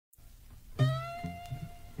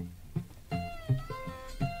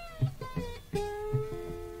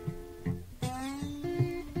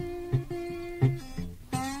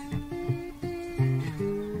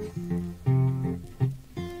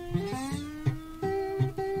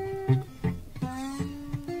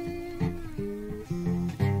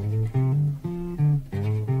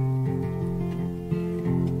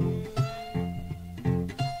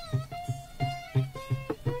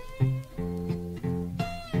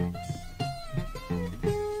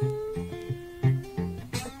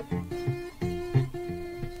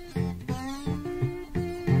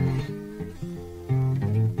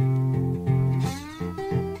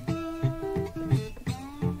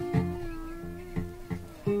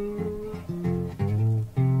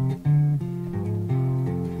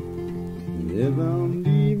Yes, I'm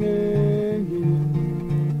leaving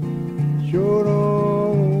here. Sure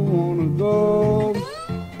don't wanna go,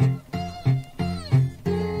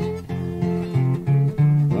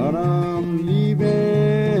 but I'm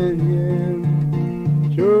leaving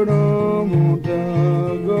here. Sure don't want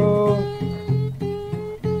to go.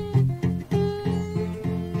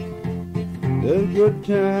 There's a good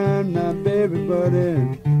time now, baby, but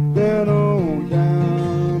it's that on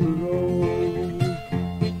down the road.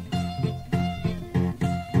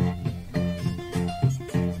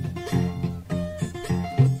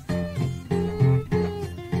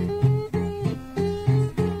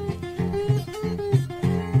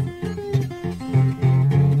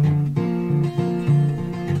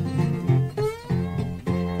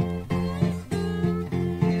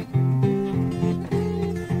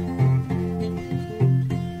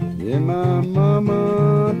 Yeah, my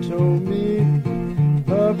mama told me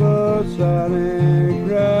Papa sat and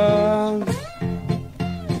cried.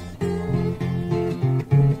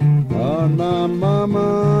 Oh, my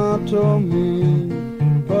mama told me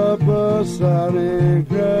Papa sat and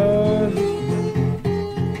cried.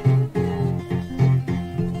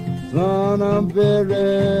 Son, I'm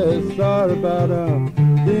very sorry about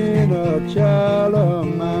being a child of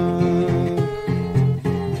mine.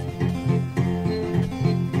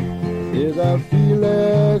 Yes, I feel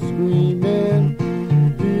like screaming,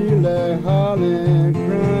 feel like hollering,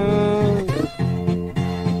 crying.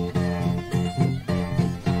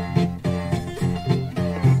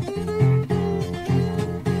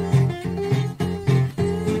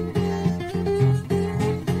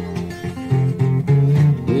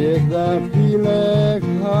 Yes, I feel like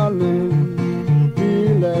hollering,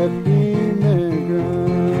 feel like screaming,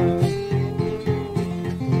 crying.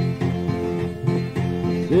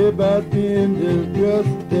 Say about being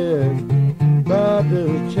disgusted by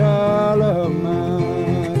this child of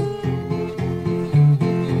mine.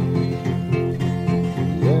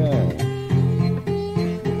 Yeah.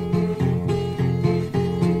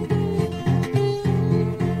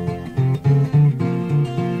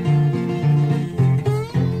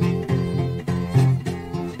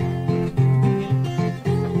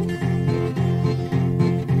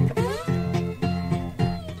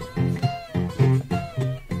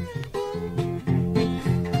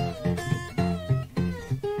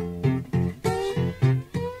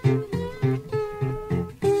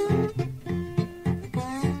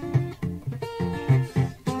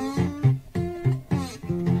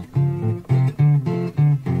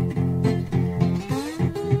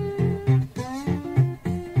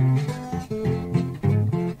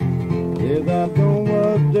 Yes, I don't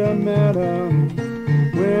what's the matter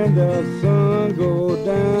when the sun goes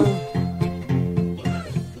down.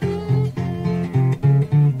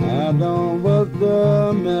 I don't what's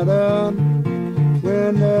the matter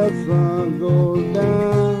when the sun goes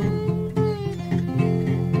down.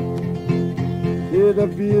 Yes, I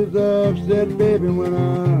feel upset, baby, when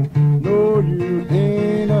I know you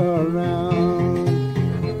ain't around.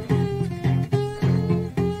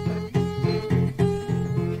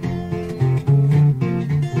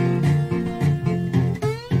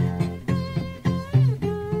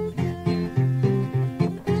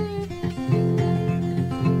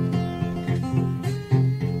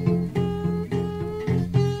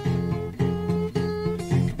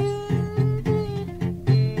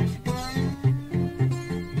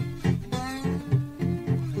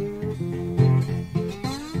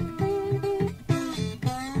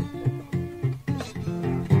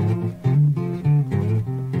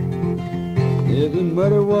 It's in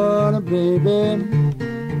muddy water, baby,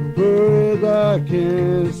 far as I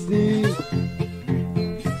can see.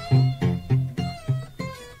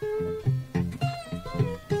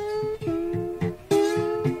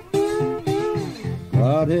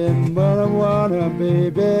 Caught in muddy water,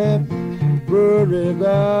 baby, far as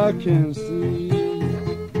I can see.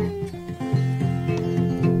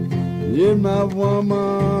 If my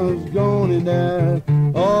woman's gone and that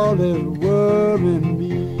all is worrying me.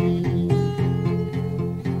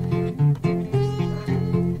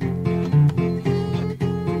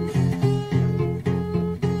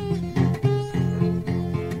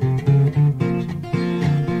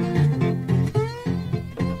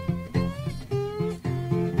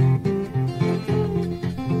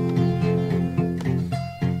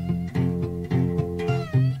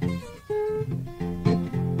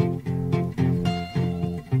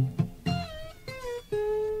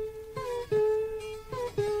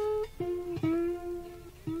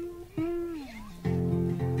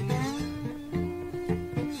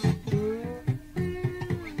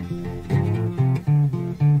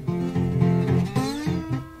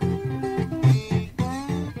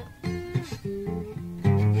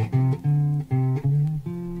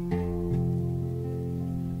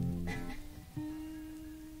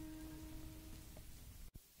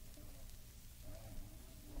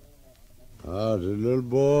 I was a little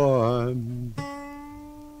boy,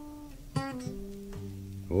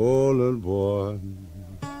 oh little boy.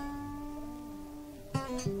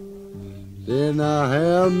 Then now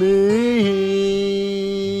help me,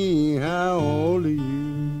 how old are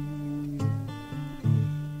you?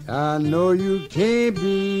 I know you can't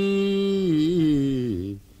be,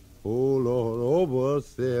 oh Lord, over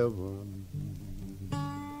 7,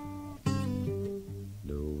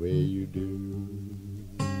 the way you do,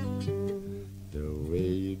 the way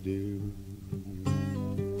you do.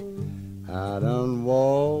 I done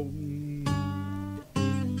walk,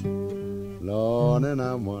 Lord, and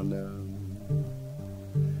I wonder,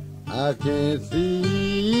 I can't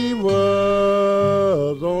see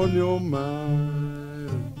what's on your mind.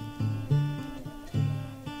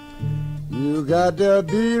 You got to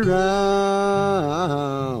be round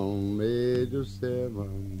age of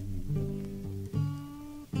 7.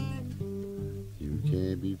 You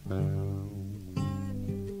can't be found,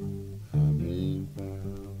 I mean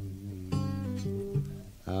found.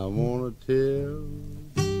 I want to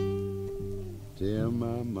tell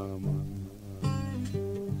my mama,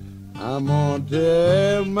 I'm gonna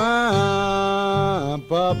tell my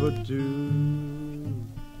papa too.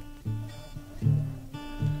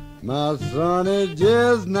 My son is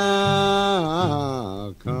just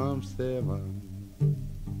now come 7.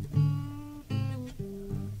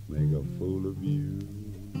 Make a fool of you,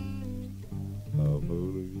 a fool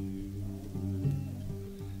of you.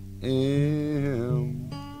 Am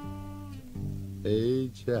a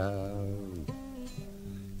child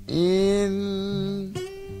in,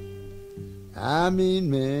 I mean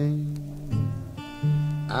man,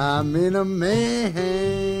 I mean a man,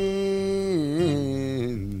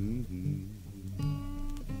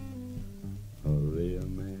 a real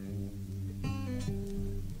man.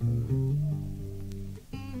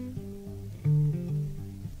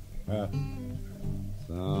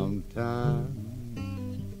 Sometimes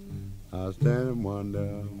I stand and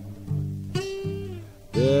wonder,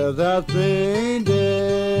 there's a thing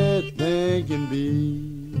that thing can be.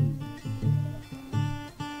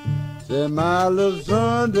 Said my little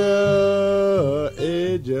son, the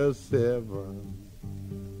age of 7,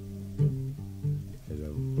 is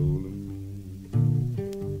a fool of me,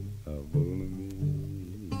 a fool of me.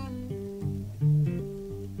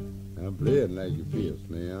 I'm playing like you feel,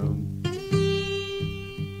 Slim.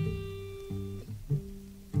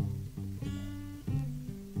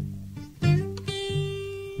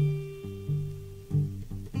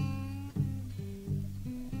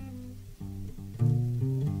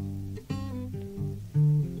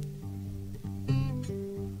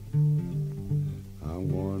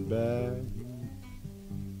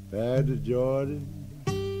 Back to Georgia,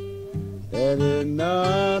 that is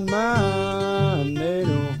not my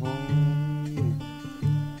native home.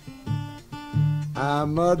 I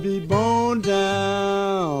must be born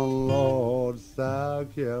down, Lord,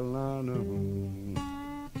 South Carolina.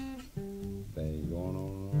 Things going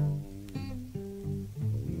on wrong,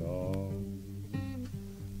 Lord.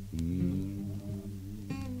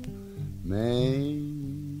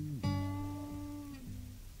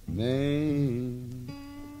 Man,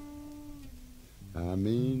 I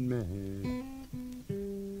mean man,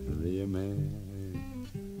 real man.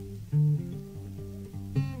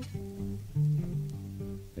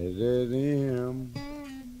 Is it him,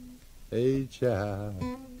 a child,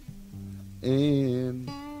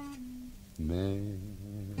 and man?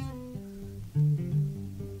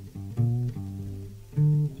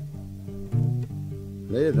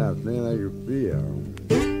 Play it out, man, like you feel.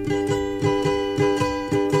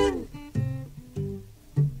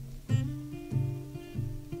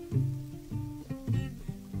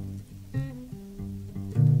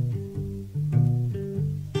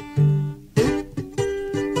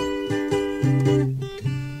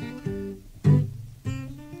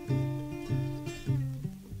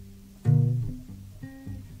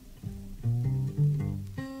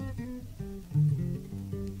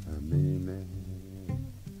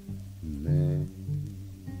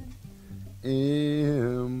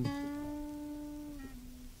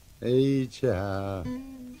 M-A-H-I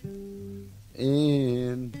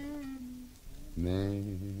in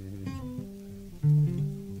man.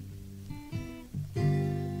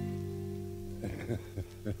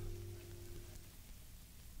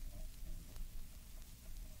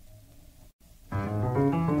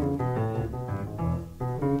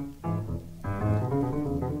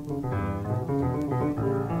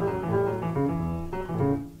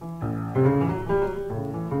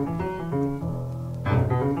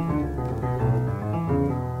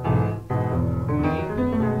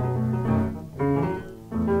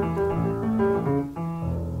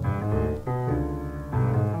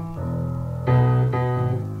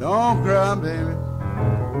 now, baby.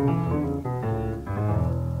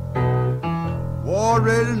 War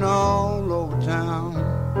raging all over town.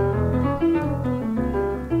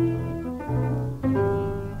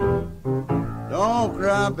 Don't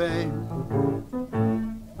cry, baby.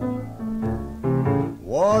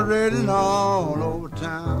 War raging all over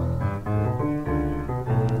town.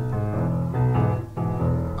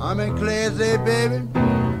 I'm in Class A, baby,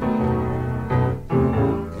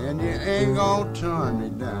 and you ain't gonna turn me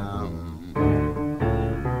down.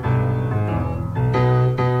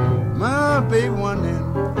 My baby wondering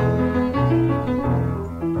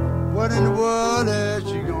what in the world is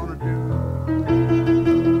she gonna do?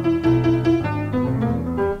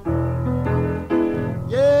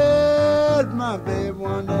 Yes, my baby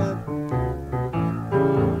wondering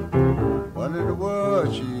what in the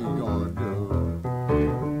world she gonna do?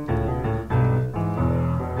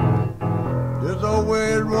 This old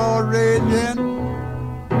world war raging,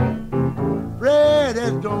 Fred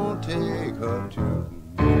is gonna take her too.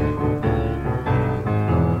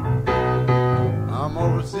 I'm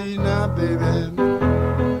overseas now, baby.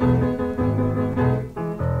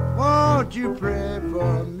 Won't you pray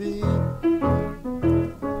for me?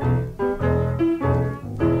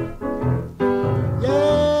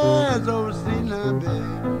 Yes, overseas now, baby.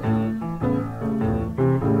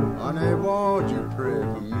 Honey, won't you pray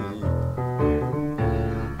for me?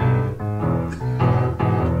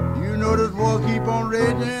 You know this war keep on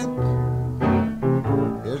raging.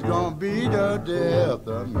 It's gonna be the death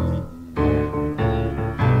of me.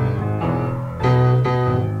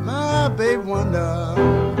 My baby wonder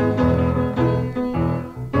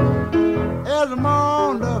as I'm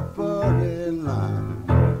on the furry line.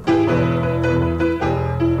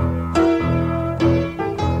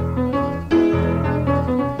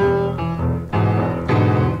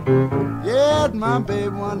 Yes, my baby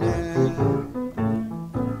wonder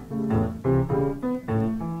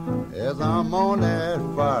as I'm on that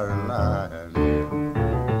fire line.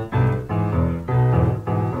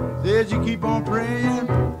 Said you keep on praying,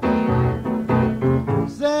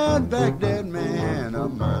 send back that man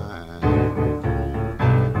of mine.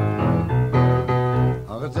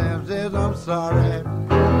 Uncle Sam says I'm sorry.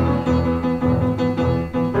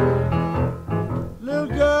 Little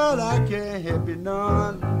girl, I can't help you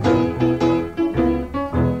none.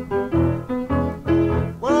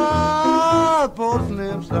 Well, poor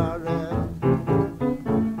Slim, sorry.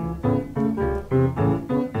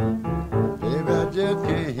 Baby, I just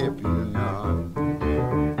can't help you none.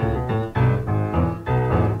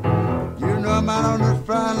 You know I'm out on this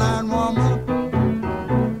fry line, woman.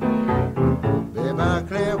 Baby, I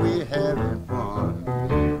declare we having fun.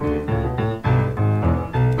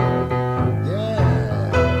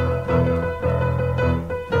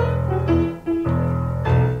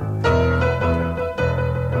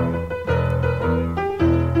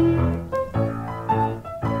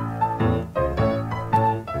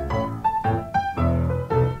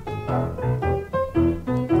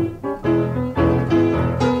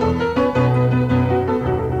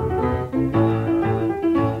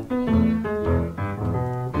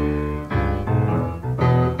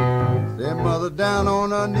 Down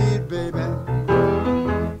on her knees, baby,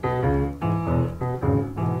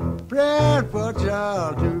 praying for a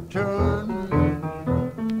child to turn.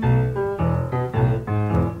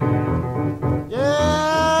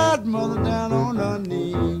 Yeah, mother down on her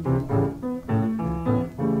knees,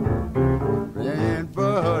 praying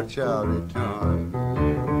for her child to return.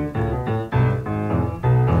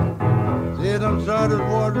 Said I'm sorry this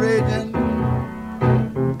war raging,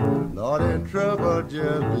 Lord, in trouble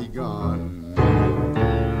just begun.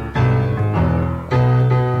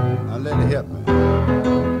 Let it help me.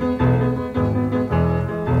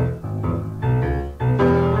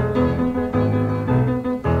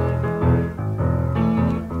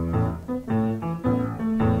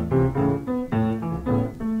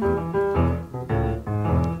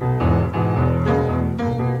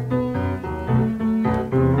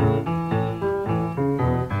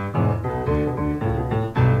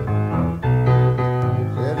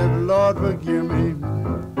 Said if the Lord forgive me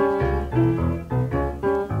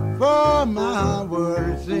for my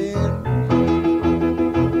word sin.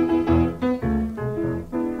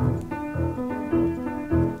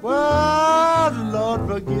 Well, Lord,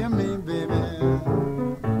 forgive me, baby.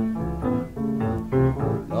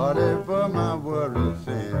 Lord, for my word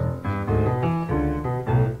sin.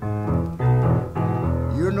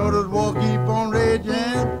 You know this war keep on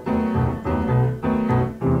raging.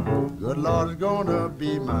 Good Lord is gonna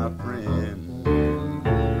be my friend.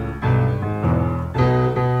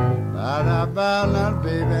 Bye,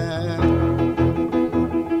 baby.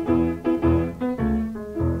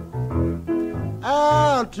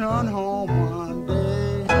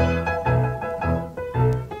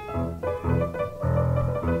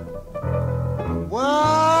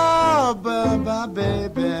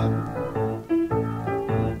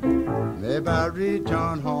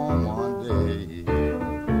 return home one day.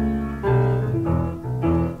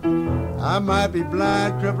 I might be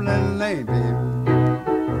blind, crippled, and lame, baby.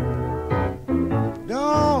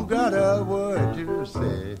 Don't got a word to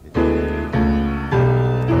say.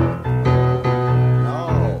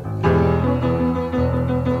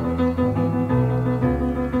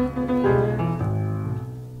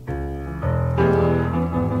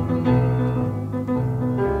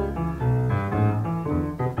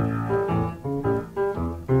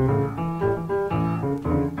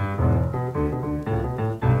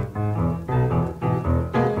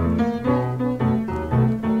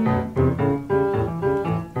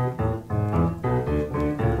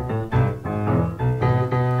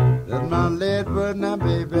 Now,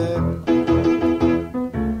 baby,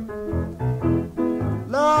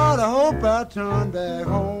 Lord, I hope I turn back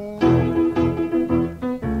home.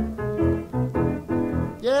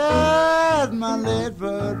 Yes, my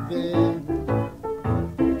Leadfoot, baby,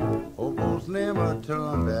 hope old Slim will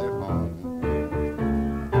turn back home.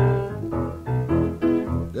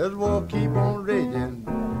 This war keep on raging,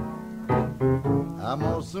 I'm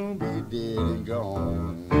gonna soon be dead and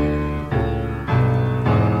gone.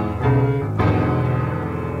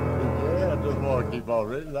 Keep on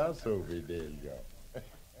reading, I so we did go.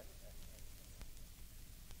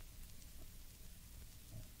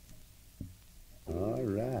 All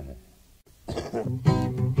right.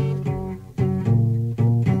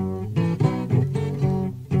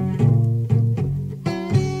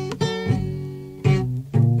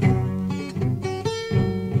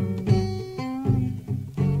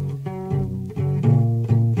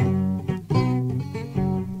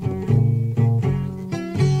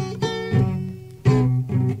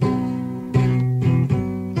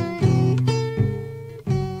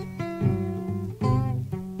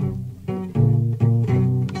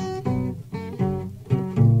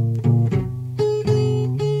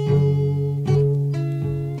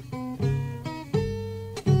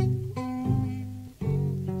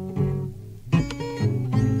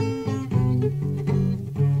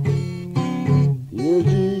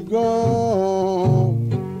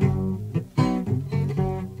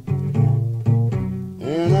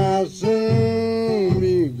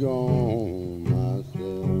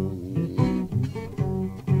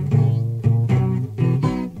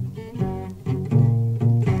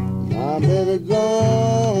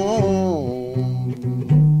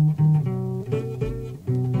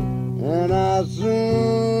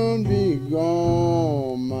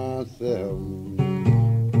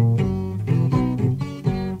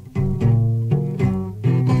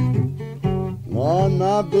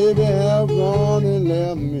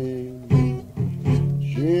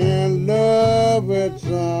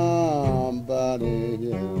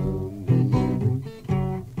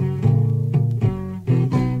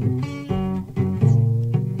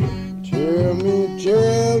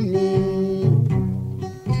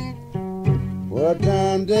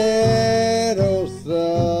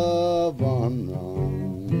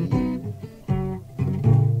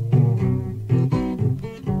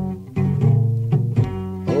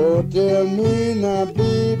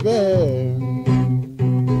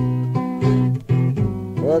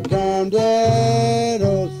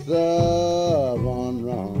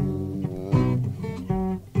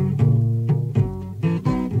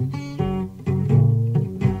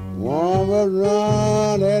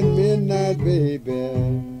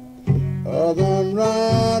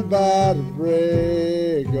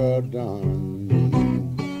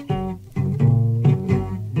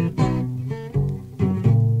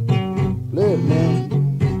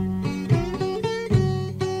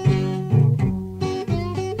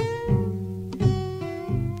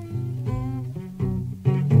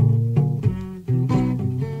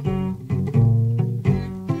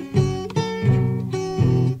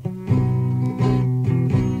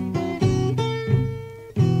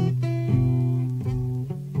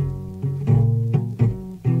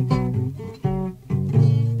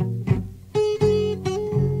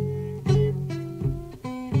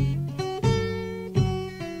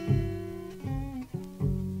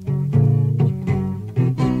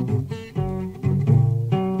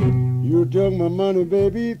 Took my money,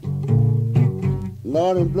 baby,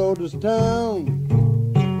 Lord, and blowed this town.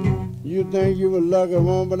 You think you were lucky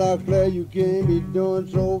one, but I declare you can't be doing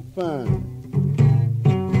so fine.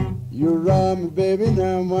 You robbed me, baby,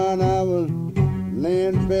 now while I was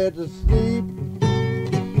laying in bed to sleep.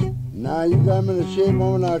 Now you got me in a shape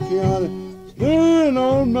on I can't stand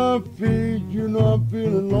on my feet. You know I'm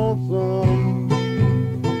feeling lonesome,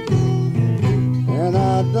 and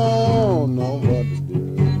I don't know what to do.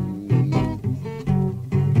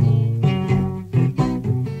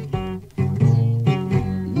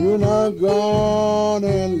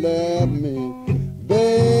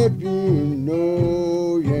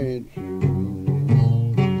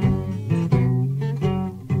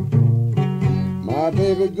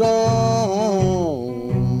 baby gone,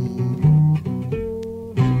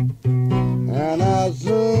 and I'll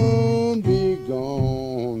soon be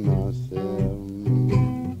gone myself.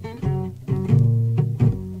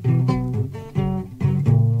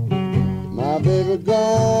 My baby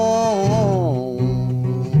gone,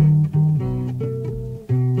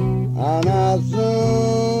 and I'll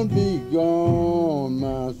soon be gone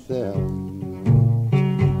myself.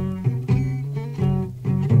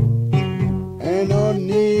 Ain't no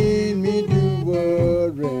need me to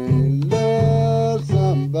worry, love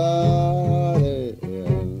somebody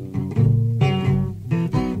else.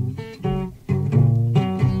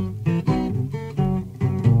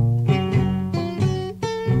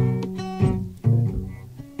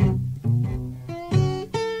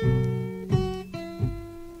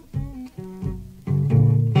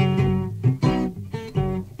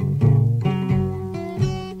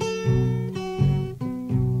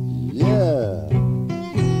 Yeah.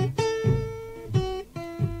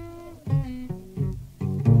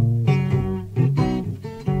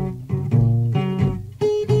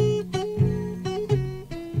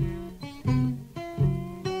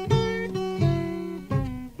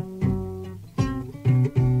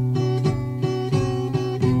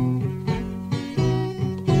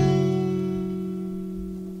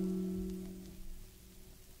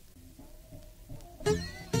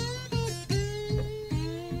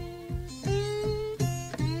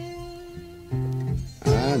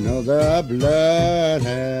 I know the blood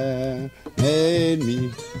has made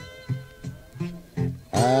me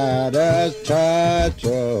out of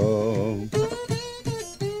title.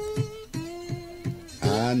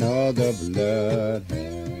 I know the blood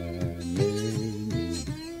has made me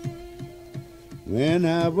when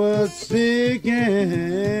I was sick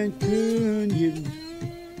and couldn't get.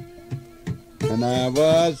 When I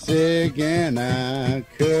was sick and I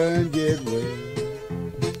couldn't get well.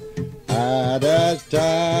 Out of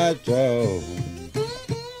title,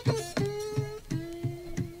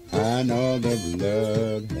 I know the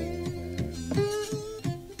blood hand.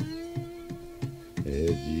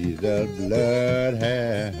 It's Jesus' blood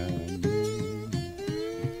hand.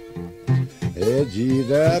 It's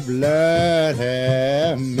Jesus' blood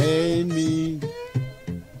have made me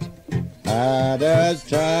out of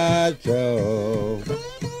title.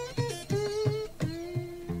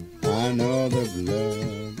 I know the blood.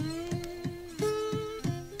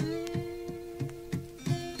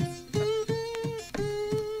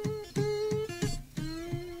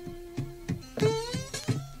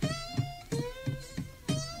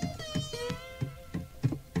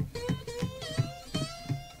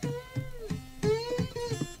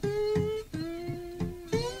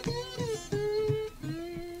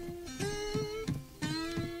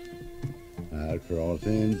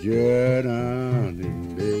 Crossing Jordan, it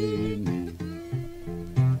made me.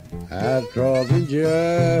 Crossing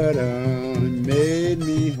Jordan, it made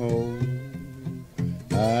me whole.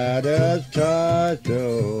 Out of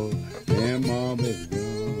title, and mom is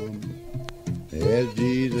gone. There's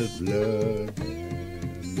Jesus' blood that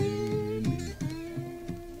made me.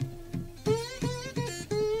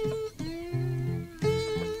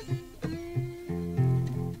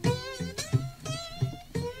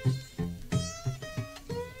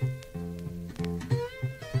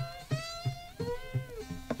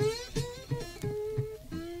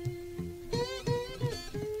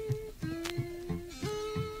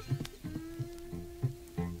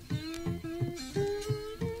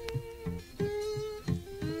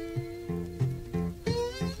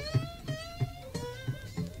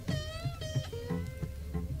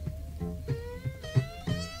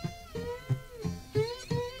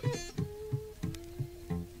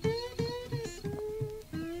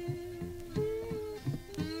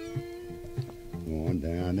 Going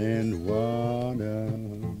down in the water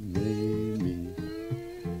made me.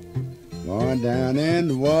 Going down in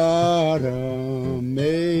the water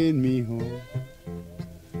made me whole.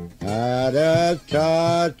 Out of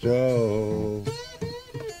title,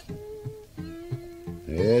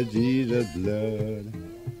 there's Jesus' blood.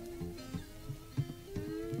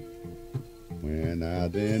 When I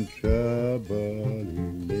was in trouble, He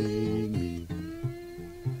made me.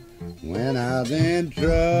 When I was in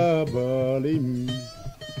trouble, He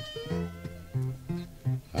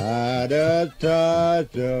out of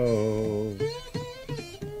title.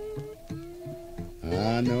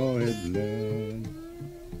 I know His blood.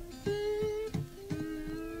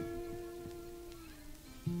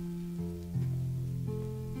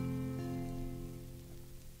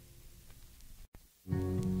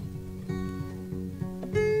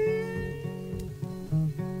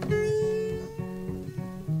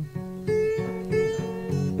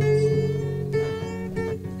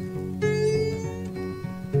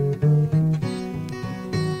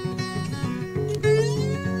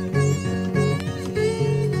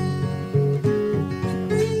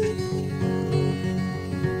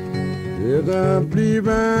 Yes, I believe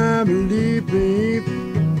I'm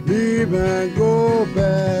leaving, leave and go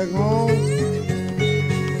back home.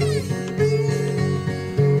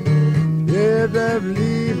 Yes, I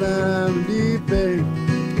believe I'm leaving,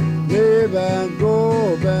 leave and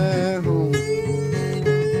go back home.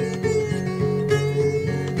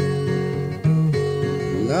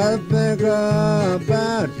 I think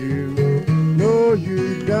about you, know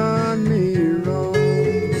you done me wrong.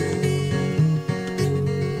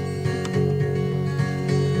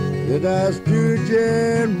 That I stood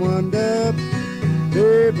and wondered,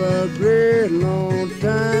 babe, a great long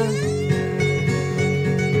time.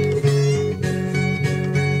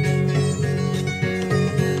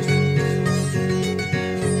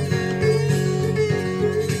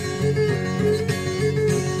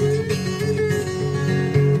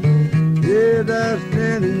 Yeah, I'm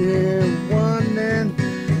standing here wondering,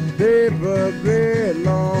 babe, a great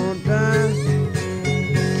long time.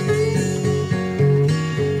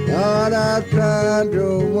 Lord, I tried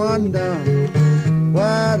to wonder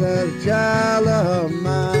why the child of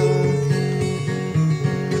mine.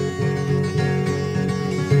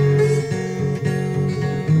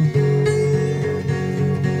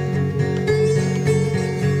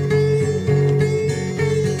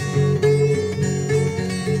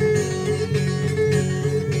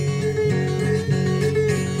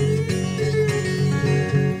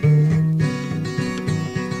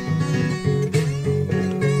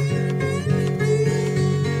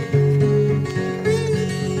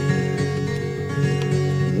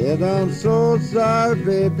 Yes, I'm so sorry,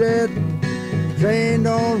 baby, that train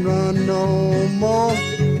don't run no more.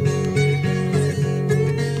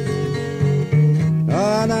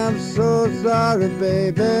 And I'm so sorry,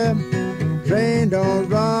 baby, train don't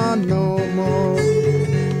run no more.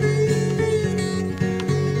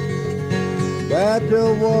 Got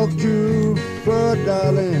to walk too far,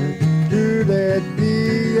 darling, to that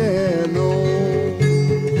piano.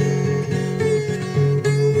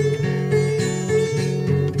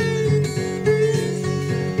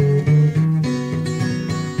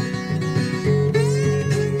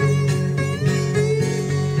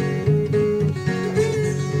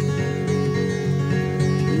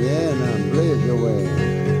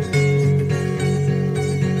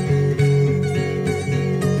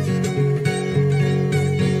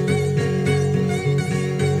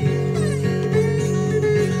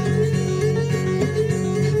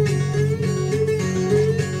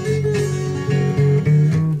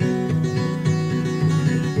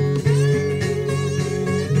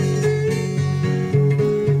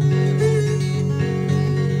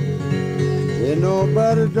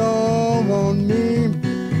 Nobody don't want me,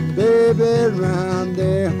 baby, round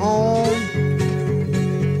their home.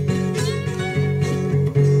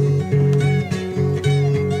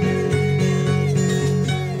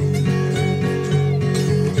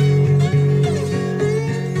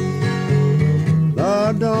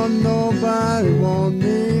 Lord, don't nobody want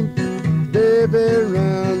me, baby,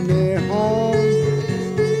 round their home.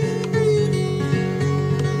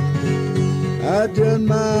 I just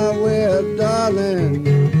my way, darling,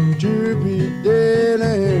 to be dead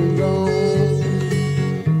and gone.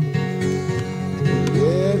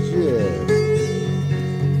 Yes, yes.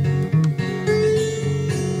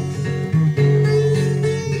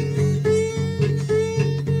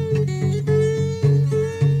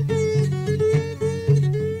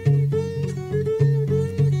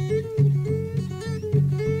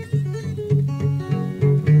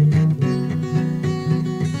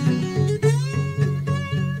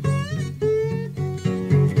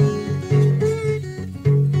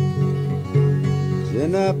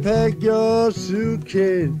 Then I pack your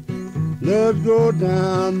suitcase, let's go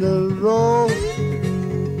down the road.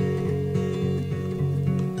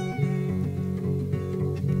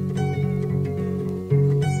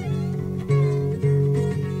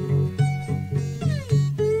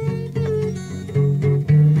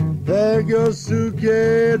 Pack your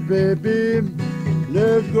suitcase, baby,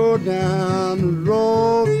 let's go down the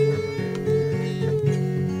road.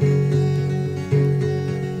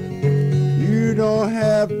 You don't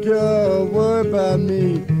have to worry about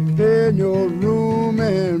me paying your room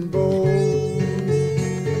and board.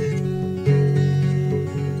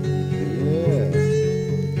 Yeah.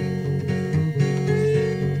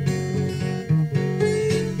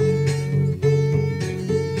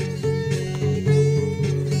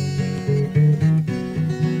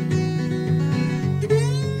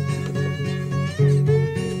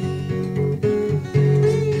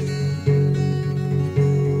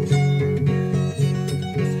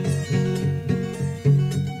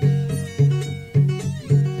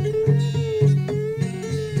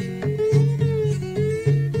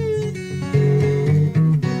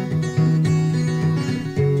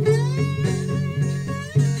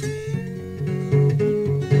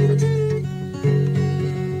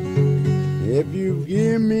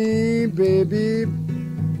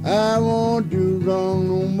 I won't do wrong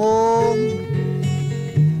no more.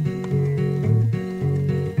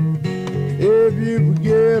 If you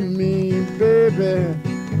forgive me, baby,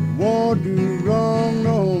 won't do wrong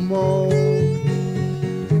no more.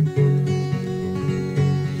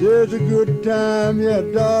 It's a good time, yeah,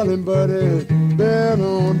 darling, but it's been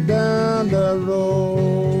on down the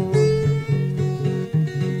road.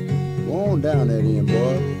 Go on down that end,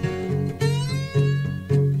 boy.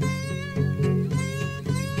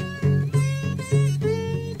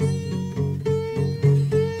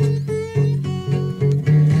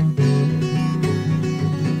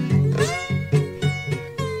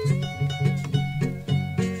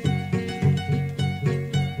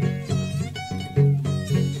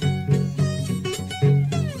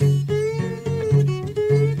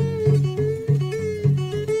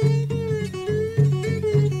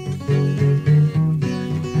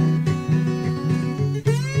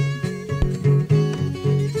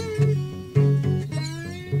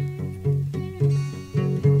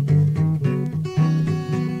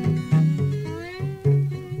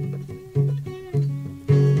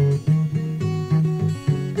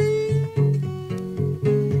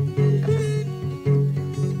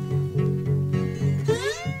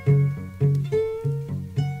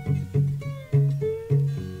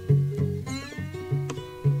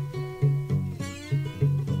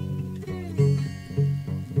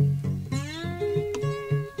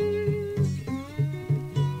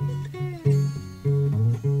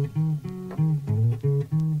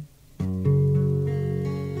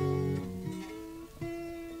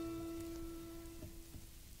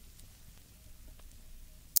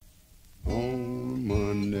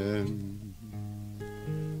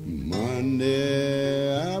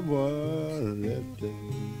 Monday I was lifted.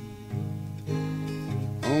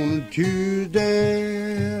 On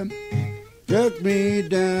Tuesday, took me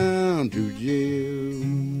down to jail.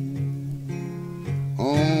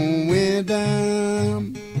 On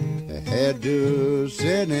Wednesday, I had to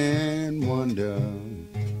sit and wonder.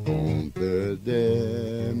 On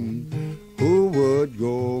Thursday, who would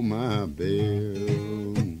go my bail?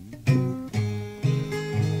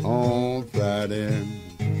 On Friday,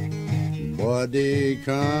 boy, they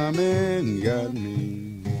come and got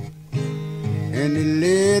me, and they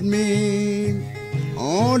led me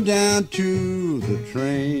on down to the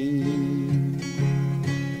train.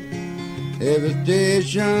 Every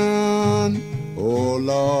station, oh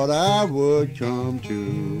Lord, I would come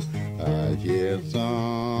to, I'd hear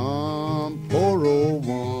some poor old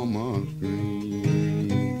woman scream.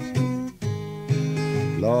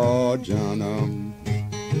 Lord John,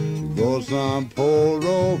 go some poor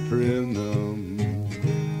old prisoner.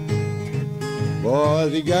 Boy,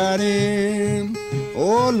 they got him,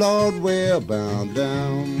 oh Lord, well bound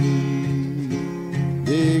down.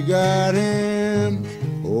 They got him,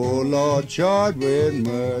 oh Lord, charged with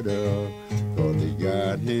murder. 'Cause they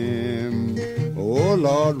got him, oh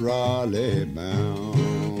Lord, Raleigh bound.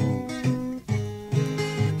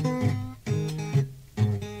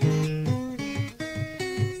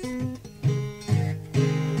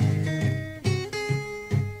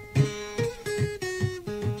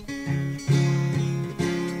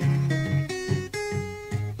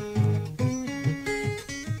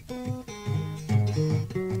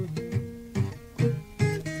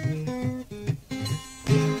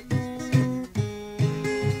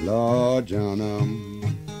 Lord John,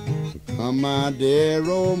 come my dear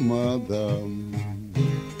old mother,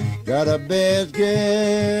 got a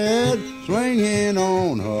basket swinging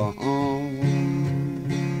on her arm.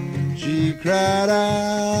 She cried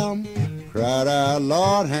out,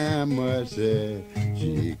 Lord have mercy.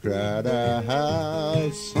 She cried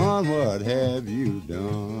out, son, what have you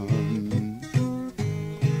done?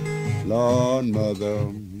 Lord,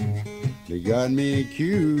 mother, they got me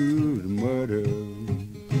accused of murder.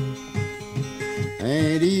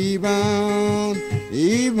 Ain't even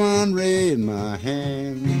raised my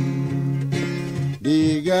hand.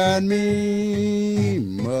 They got me,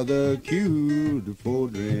 mother, accused of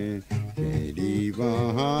forgery. Can't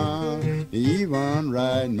even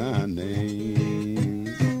write my name.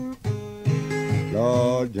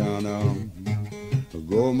 Lord John,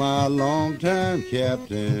 go my long-time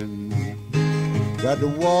captain. Got to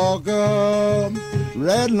walk up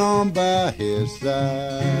right along by his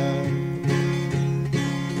side.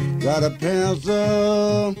 Got a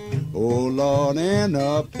pencil, oh Lord, and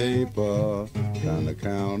a paper, trying to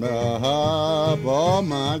count up all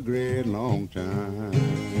my great long time.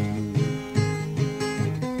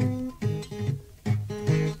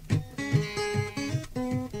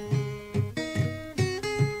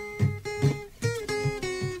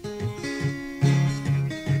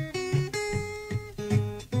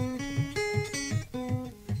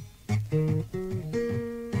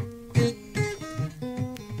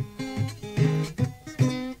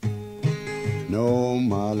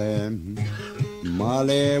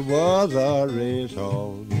 was a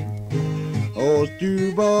racehorse. Oh,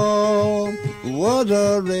 Stew Ball was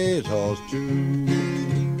a racehorse too.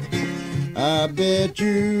 I bet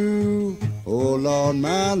you, oh Lord,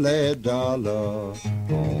 my last dollar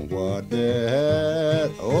on what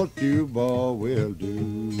that old Stew Ball will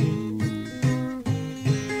do.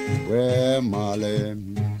 Well, Molly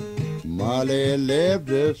left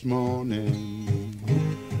this morning.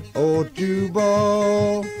 Old Stew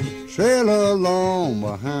Ball trail along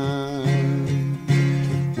behind.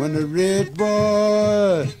 When the rich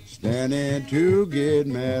boy standing to get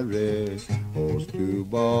married, old Stew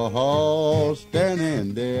Ball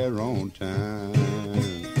standing there on time.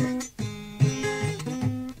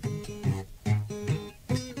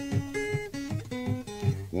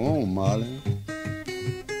 Go on, Molly.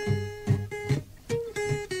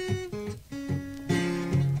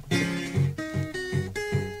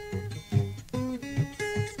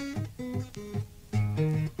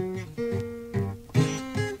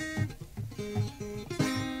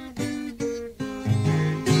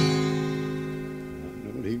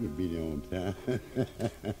 He would be there on time.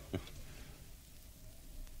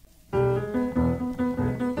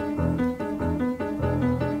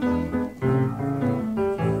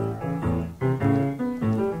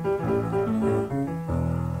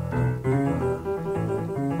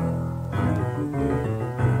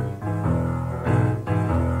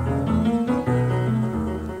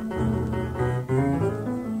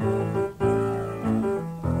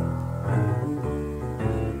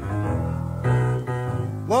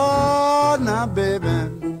 Whoa, now, baby,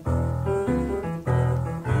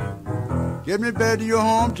 get me back to your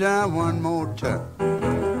hometown one more time.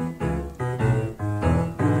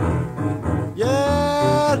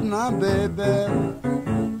 Yes, now, baby,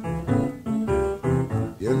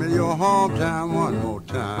 get me to your hometown one more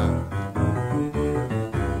time.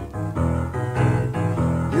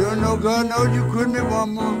 You know, God knows you couldn't be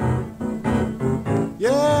one more.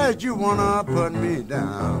 Yes, you wanna put me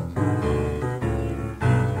down.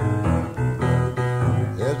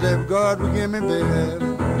 As if God would give me, baby,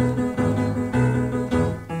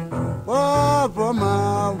 oh, for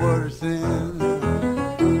my worst sin.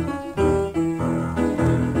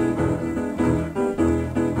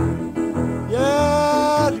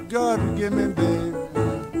 Yes, God would give me, baby,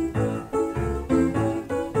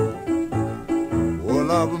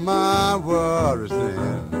 all of my worst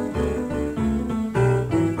sin.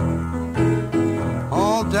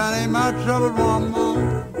 Hometown ain't my trouble one more.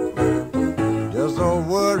 Just a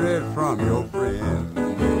word from your friend.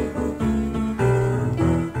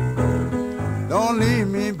 Don't leave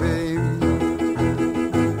me, baby.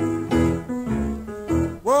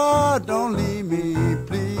 Whoa, don't leave me,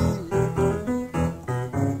 please.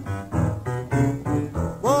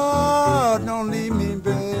 Whoa, don't leave me,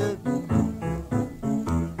 baby.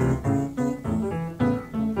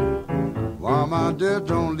 Why, my dear,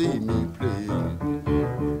 don't leave me, please.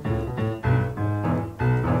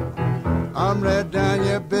 I'm right down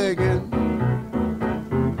here begging,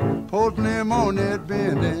 posting him on that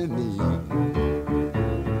bending knee.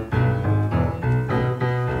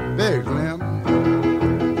 Beg Slim.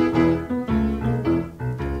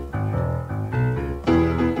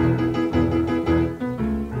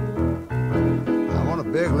 I want to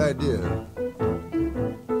beg like this.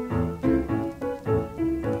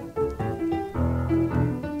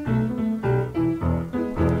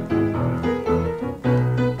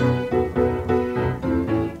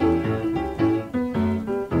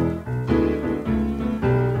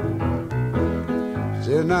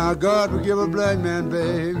 Say now God will give a black man,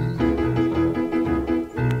 babe,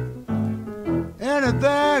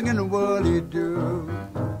 anything in the world he'd do.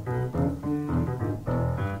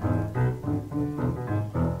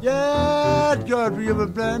 Yeah, God will give a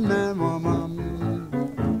black man, woman,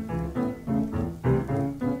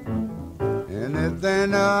 anything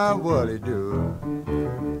in the world he'd do.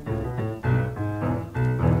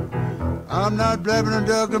 I'm not blabbing a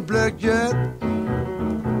duck and black yet.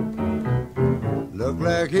 Look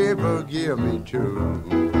like he forgive me too.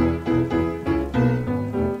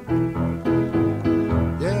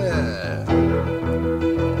 Yeah.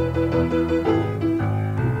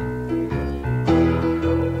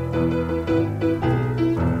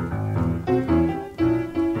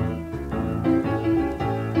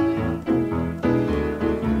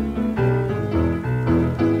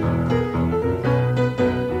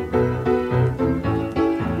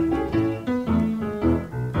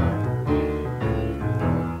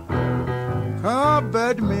 Come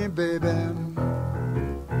back to me, baby.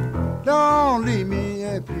 Don't leave me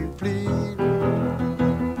if you please.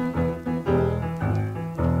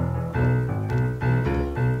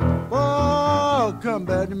 Oh, come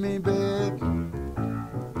back to me, babe.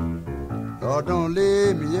 Lord, don't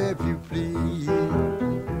leave me if you please.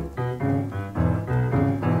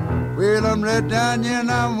 Well, I'm right down here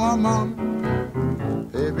now, woman,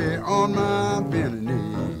 baby, on my bending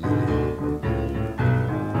knee.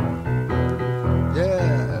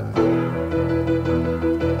 Yeah.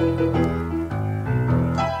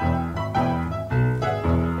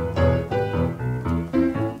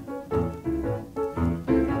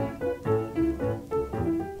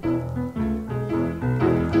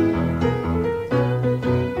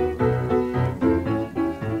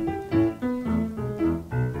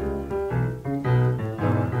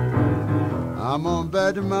 I'm on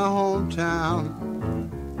back to my hometown.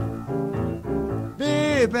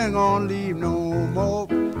 Babe, ain't gonna leave no more.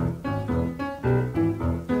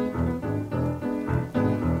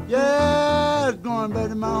 Yeah, it's going back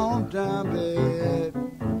to my hometown, babe.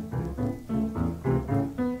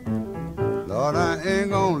 Lord, I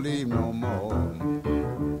ain't gonna leave no more.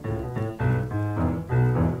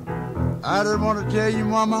 I just want to tell you,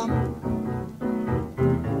 mama,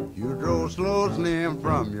 you drove slow slim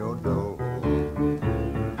from your door.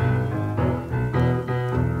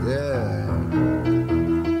 Yeah.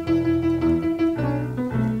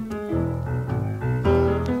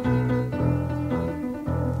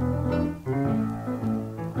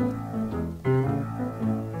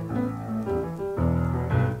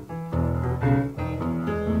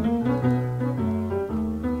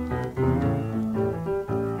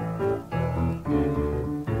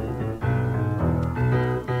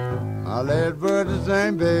 I let birds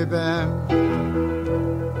sing, baby.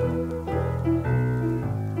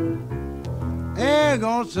 Ain't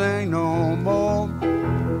gonna sing no more.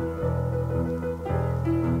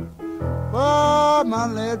 But my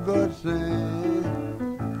lead bird sing.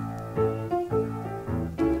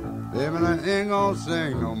 Baby, I ain't gonna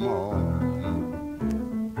sing no more.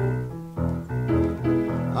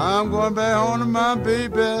 I'm going back home to my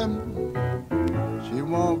baby. She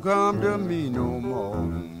won't come to me no more.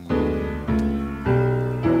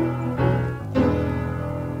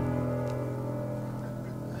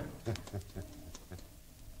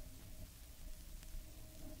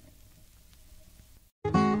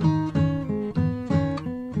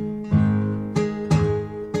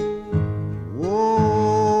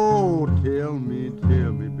 Whoa, tell me,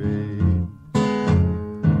 babe,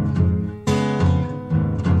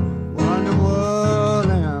 what in the world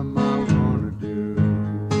am I gonna do?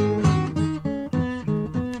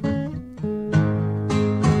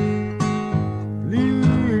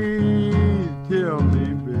 Please tell me,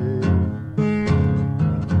 babe,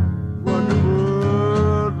 what in the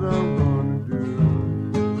world I'm gonna do?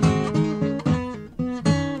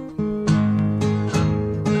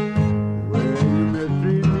 Well, you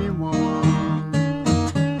mistreat me, woman,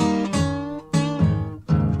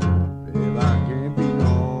 babe, I can't be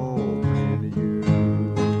no man to you.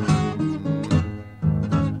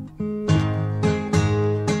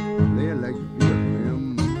 Play it like you feel him.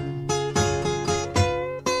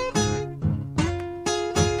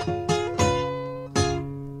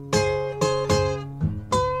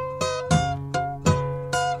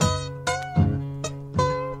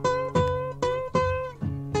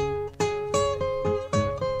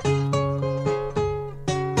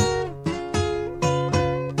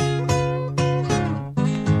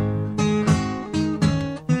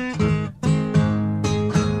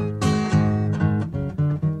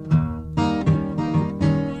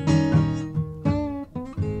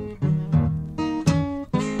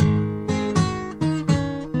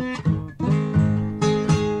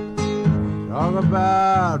 Talk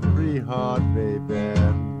about free heart, baby.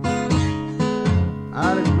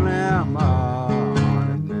 I declare my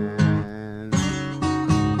hearted man.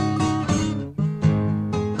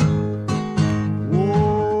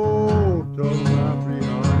 Whoa, talk about free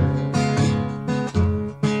heart.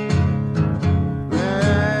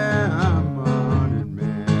 Man, I'm a hearted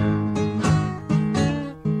man.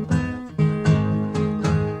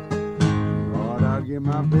 Lord, I'll give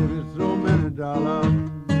my baby so many dollars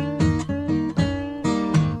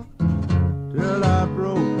till I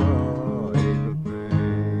broke her April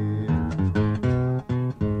train.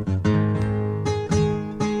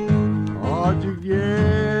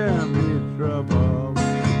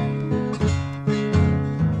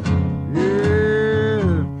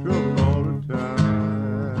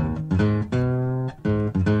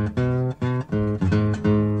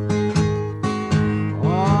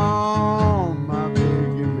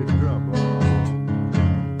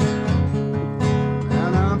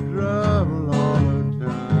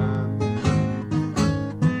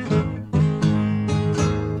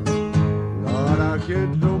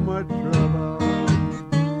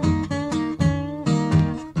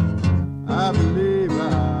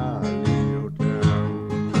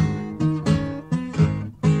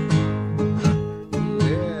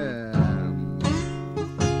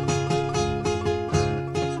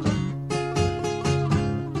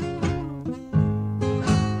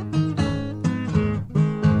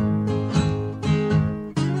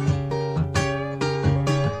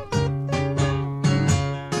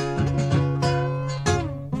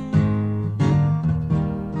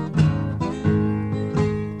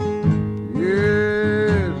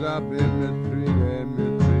 I've been mistreated,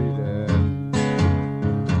 mistreated.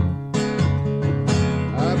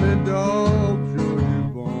 I've been dog showed you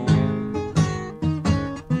born.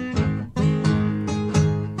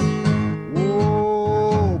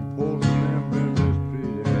 Whoa, postman been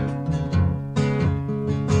mistreated.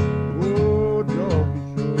 Whoa, dog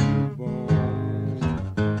showed you born.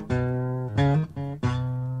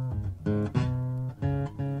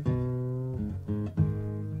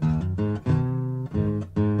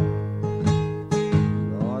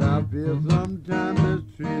 Lord, I feel sometimes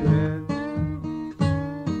mistreated.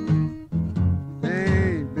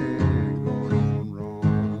 Ain't been going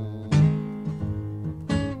wrong.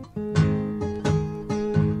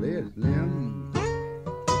 Play it, Slim.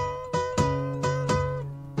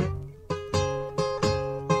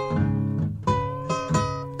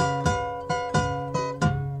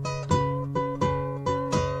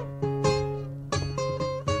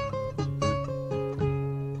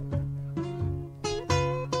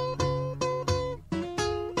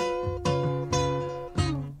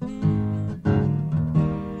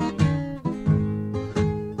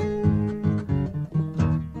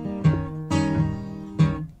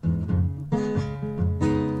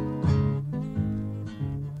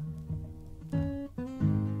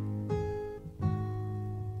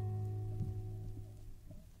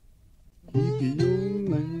 Keep your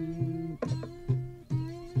lamp,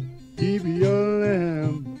 keep your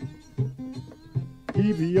lamp,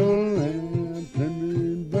 keep your lamp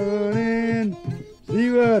tender burning. See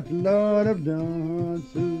what the Lord have done,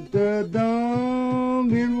 sister. Don't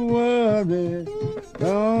get worried,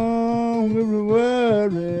 don't get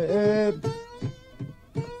worried.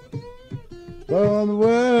 For the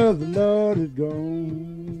world the Lord is gone.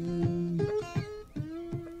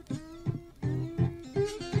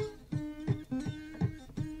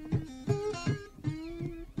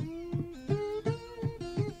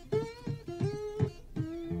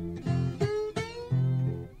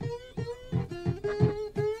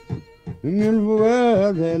 In the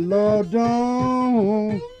world that Lord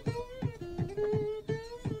don't.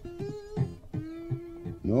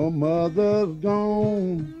 No mother's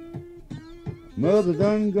gone, mother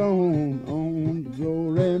done gone on the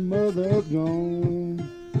glory, mother's gone.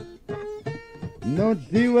 Don't you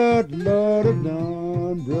see what the Lord has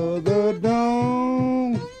done, brother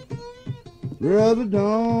don't, brother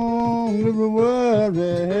don't live a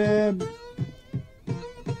worry.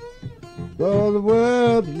 For the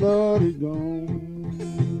world, the Lord is gone.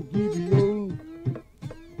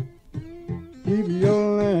 Keep your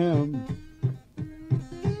lamb.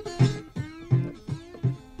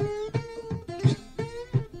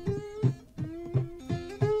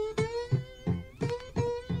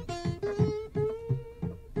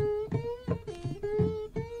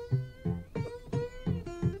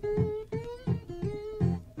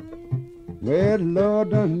 Well, the Lord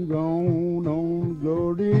done gone on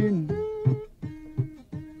glory.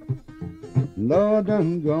 Lord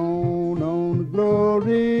done gone on the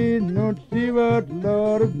glory. Don't you see what the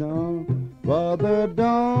Lord has done? Father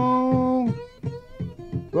don't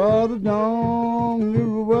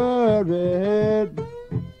you worry.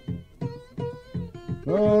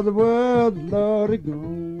 For the world the Lord is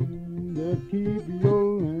gone. Just keep your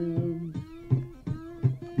lamb,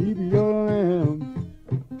 keep your lamb,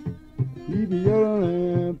 keep your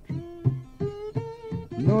lamb.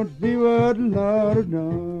 Don't you see what the Lord has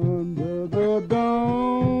done? Brother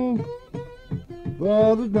don't,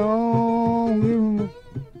 Father don't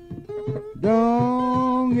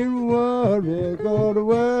get worried, 'cause the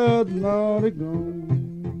world the Lord is gone.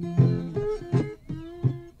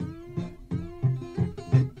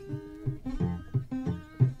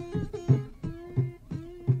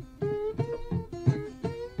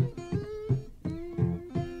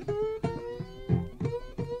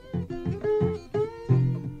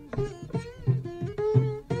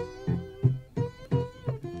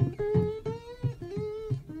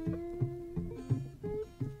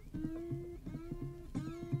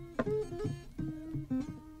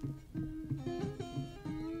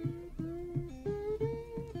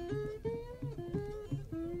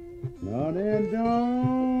 Now then,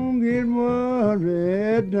 don't get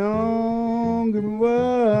worried, don't get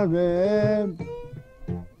worried.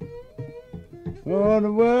 For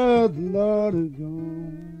the world the Lord is gone.